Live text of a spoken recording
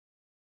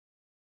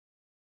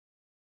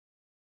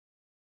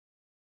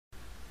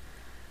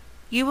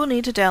You will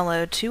need to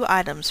download 2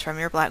 items from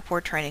your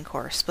Blackboard training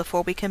course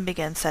before we can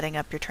begin setting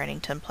up your training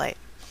template.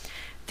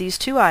 These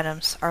 2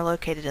 items are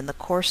located in the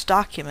Course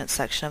Documents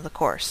section of the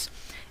course,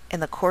 in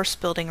the Course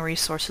Building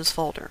Resources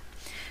folder.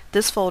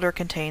 This folder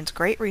contains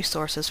great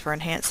resources for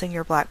enhancing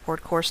your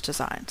Blackboard course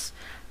designs.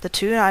 The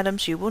 2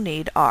 items you will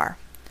need are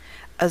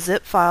a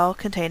zip file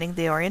containing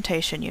the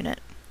orientation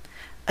unit,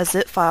 a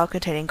zip file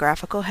containing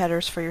graphical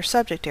headers for your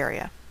subject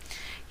area.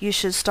 You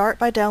should start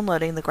by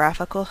downloading the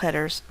graphical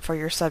headers for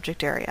your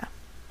subject area.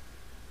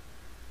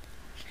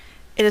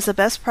 It is a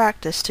best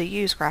practice to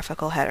use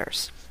graphical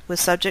headers with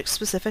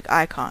subject-specific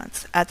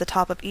icons at the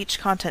top of each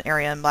content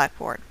area in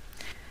Blackboard.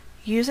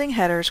 Using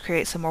headers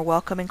creates a more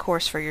welcoming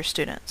course for your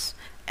students,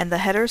 and the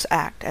headers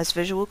act as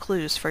visual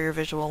clues for your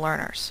visual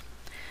learners.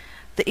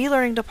 The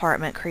e-learning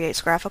department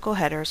creates graphical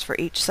headers for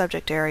each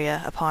subject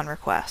area upon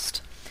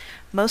request.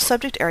 Most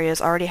subject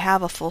areas already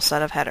have a full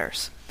set of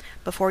headers.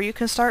 Before you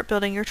can start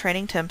building your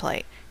training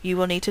template, you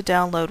will need to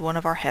download one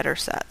of our header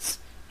sets.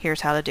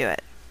 Here's how to do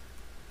it.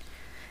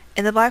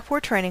 In the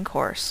Blackboard training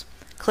course,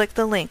 click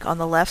the link on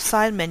the left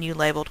side menu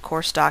labeled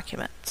Course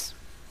Documents.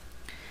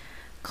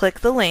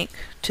 Click the link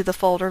to the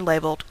folder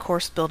labeled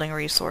Course Building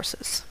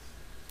Resources.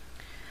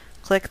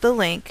 Click the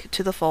link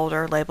to the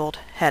folder labeled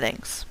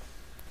Headings.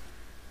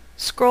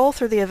 Scroll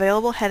through the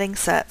available heading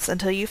sets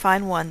until you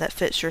find one that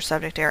fits your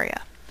subject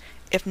area.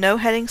 If no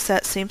heading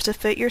set seems to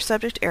fit your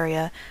subject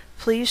area,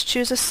 please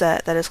choose a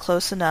set that is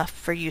close enough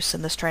for use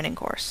in this training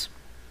course.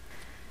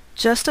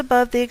 Just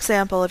above the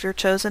example of your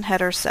chosen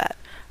header set,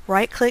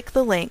 right-click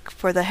the link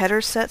for the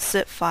header set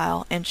zip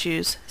file and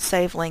choose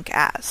Save Link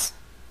As.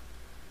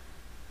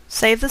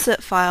 Save the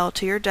zip file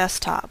to your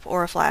desktop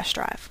or a flash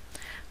drive.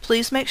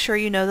 Please make sure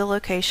you know the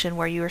location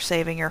where you are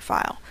saving your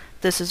file.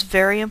 This is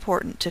very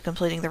important to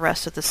completing the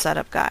rest of the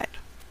setup guide.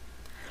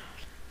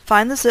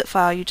 Find the zip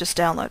file you just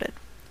downloaded.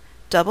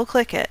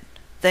 Double-click it,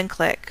 then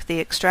click the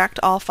Extract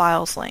All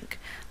Files link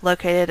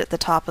located at the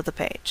top of the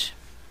page.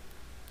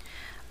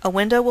 A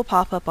window will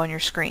pop up on your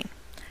screen.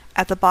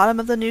 At the bottom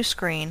of the new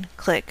screen,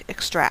 click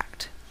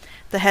Extract.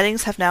 The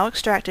headings have now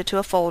extracted to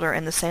a folder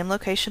in the same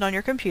location on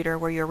your computer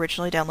where you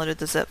originally downloaded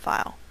the zip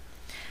file.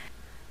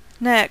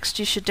 Next,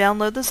 you should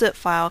download the zip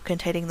file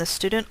containing the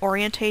student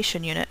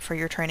orientation unit for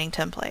your training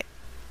template.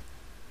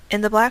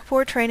 In the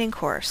Blackboard training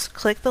course,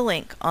 click the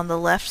link on the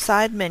left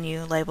side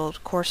menu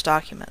labeled Course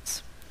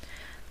Documents.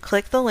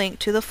 Click the link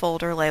to the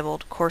folder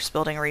labeled Course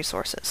Building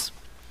Resources.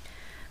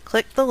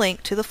 Click the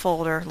link to the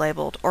folder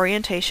labeled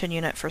Orientation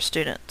Unit for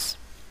Students.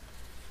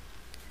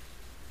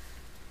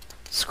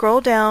 Scroll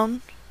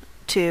down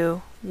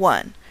to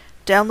 1.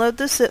 Download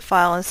the zip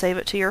file and save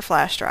it to your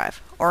flash drive,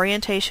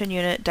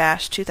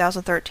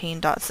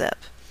 orientationunit-2013.zip.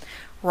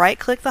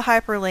 Right-click the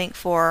hyperlink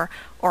for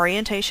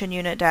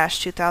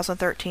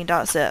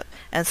orientationunit-2013.zip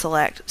and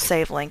select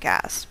Save Link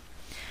As.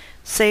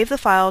 Save the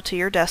file to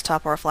your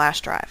desktop or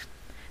flash drive.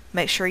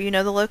 Make sure you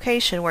know the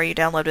location where you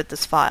downloaded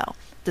this file.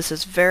 This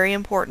is very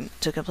important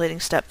to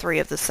completing Step 3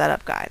 of the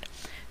setup guide.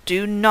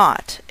 Do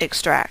not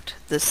extract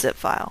this zip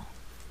file.